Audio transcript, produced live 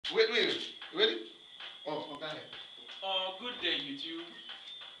Good day, YouTube.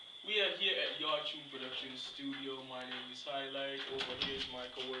 We are here at Yard Tune Production Studio. My name is Highlight. Over here is my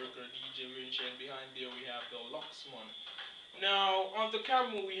co-worker DJ Rinch, and behind there we have the Locksman. Now on the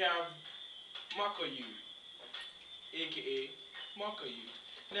camera we have Macka, aka Macka.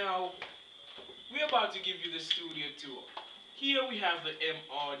 Now we're about to give you the studio tour. Here we have the M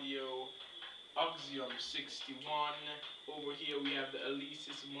Audio Axiom 61. Over here we have the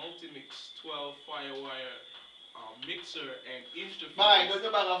Alesis Multimix 12 Firewire mixer and interface. Mine, don't you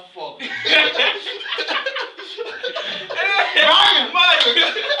bag of fuck.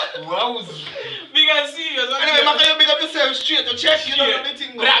 Wow. Big and serious. Anyway, Macka, you big up yourself straight to check. You don't know the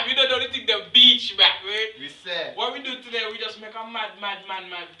thing. Brap, you don't know the thing, the beach back, right? We said. What we do today, we just make a mad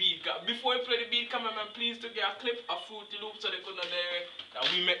beat. Before we play the beat, cameraman, please to get a clip of Fruity Loop so they could know that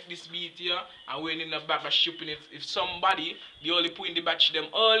we make this beat here and we're in the back of shipping it. If somebody, they only put in the batch them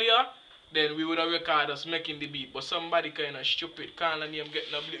earlier, then we would have record us making the beat. But somebody kind of stupid, kind of name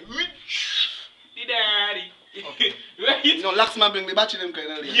getting a blame. Rinch, the daddy. Okay. Right? No, Locksman bring the batch them kind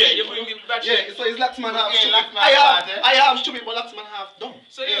of late. Yeah, you bring the batch. Yeah, so it's Locksman half stupid. Locksman I have stupid, but Locksman half dumb.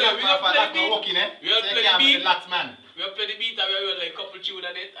 So yeah, we don't play the beat. We don't play the beat. Locksman. We play the beat and we have like a couple tunes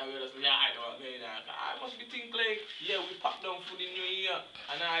on it and we just yeah, I don't know. I must be think like, yeah, we pack down for the new year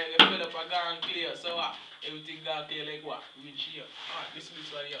and I fed up a gone clear. So everything gone clear like what? Which year? Alright, listen to this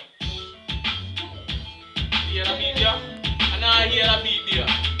one here. You hear the beat there? And I hear the beat there.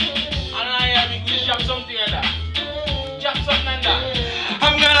 And I hear me we drop something like that. Drop something like that.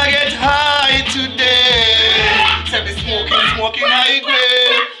 I'm gonna get high today. Say me smoking high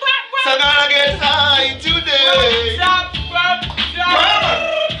grade. So I'm gonna get high today.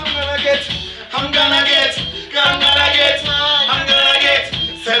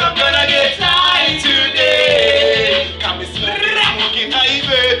 Said I'm gonna get high today. Can me smoking high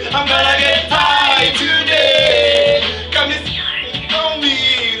grade. I'm gonna get high today. Can me smoking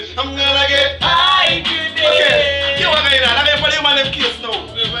weed. I'm gonna get high today. Okay, you want to hear that? I'm gonna put you on them case now.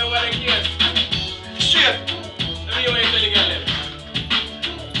 Straight. Let me hear what you tell the girl them.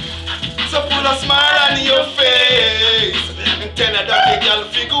 So put a smile on your face and tell her that the girl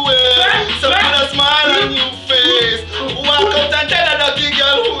figure away. So put a smile on your face. Walk out and tell her that the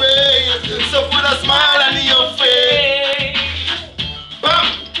girl ways. So put a smile on your face. Bam!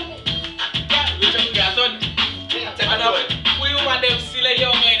 We just got done. We want them still a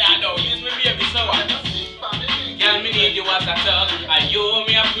young man now. Use me baby so what? Girl, me need you as a talk. And you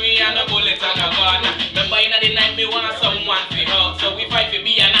me a free and a bullet and a gun. Remember in the night me want someone to hug. So if I fi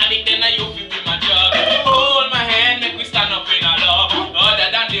be an addict then you fi be my drug. Hold my hand, make we stand up in a love. Other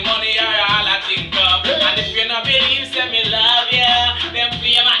than the money are all I think of. And if you not believe, say me love ya. Then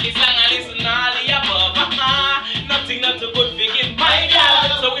play about the song and listen all the above. Nothing not too good begin my girl.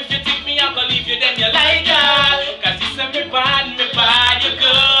 So if you think me I go leave you then you like girl. Cause you say me bad, you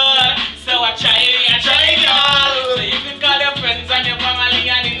good. So I try girl. So you can call your friends and your family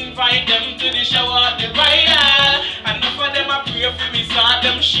and invite them to the show of the bridal. And enough of them I pray for me, start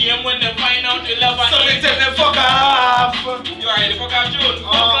them shame when they find out the love. So they tell them fuck off. You already fuck off, June?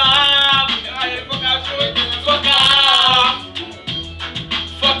 Fuck off. You already fuck off, June? Fuck off.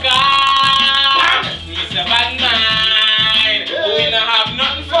 Fuck off. Mr. Bad Mind. We don't have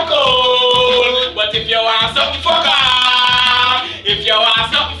nothing for gold. But if you want something, fuck off. If you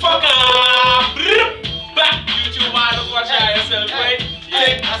want something, fuck off. Back YouTube, I don't watch out yourself, right?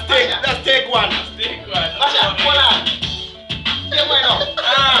 Let's take one. Take one. Hold on. Yeah, why not?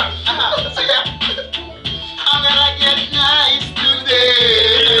 So yeah. I'm gonna get nice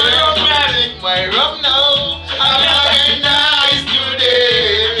today. Take my rum now. I'm gonna get nice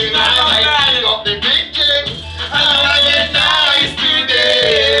today. I pick up the big chicks. I'm gonna get nice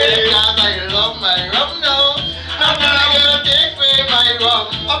today. Cause I love my rum now. I'm gonna take away my rum.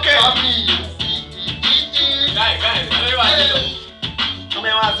 Okay. For me, Guys, everybody know. Come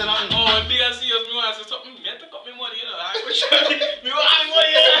here, want to say nothing? Oh, big and serious, me want to say something. Me take up my money, you know. Me want my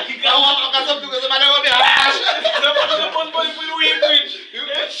money, you know. I want to talk something because I'm going to be a hash. Some money for the week, Rinch. You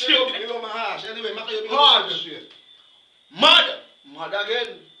go my hash. Anyway, Macka, you be hard. Mad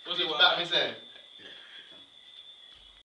again. What's it Back me say.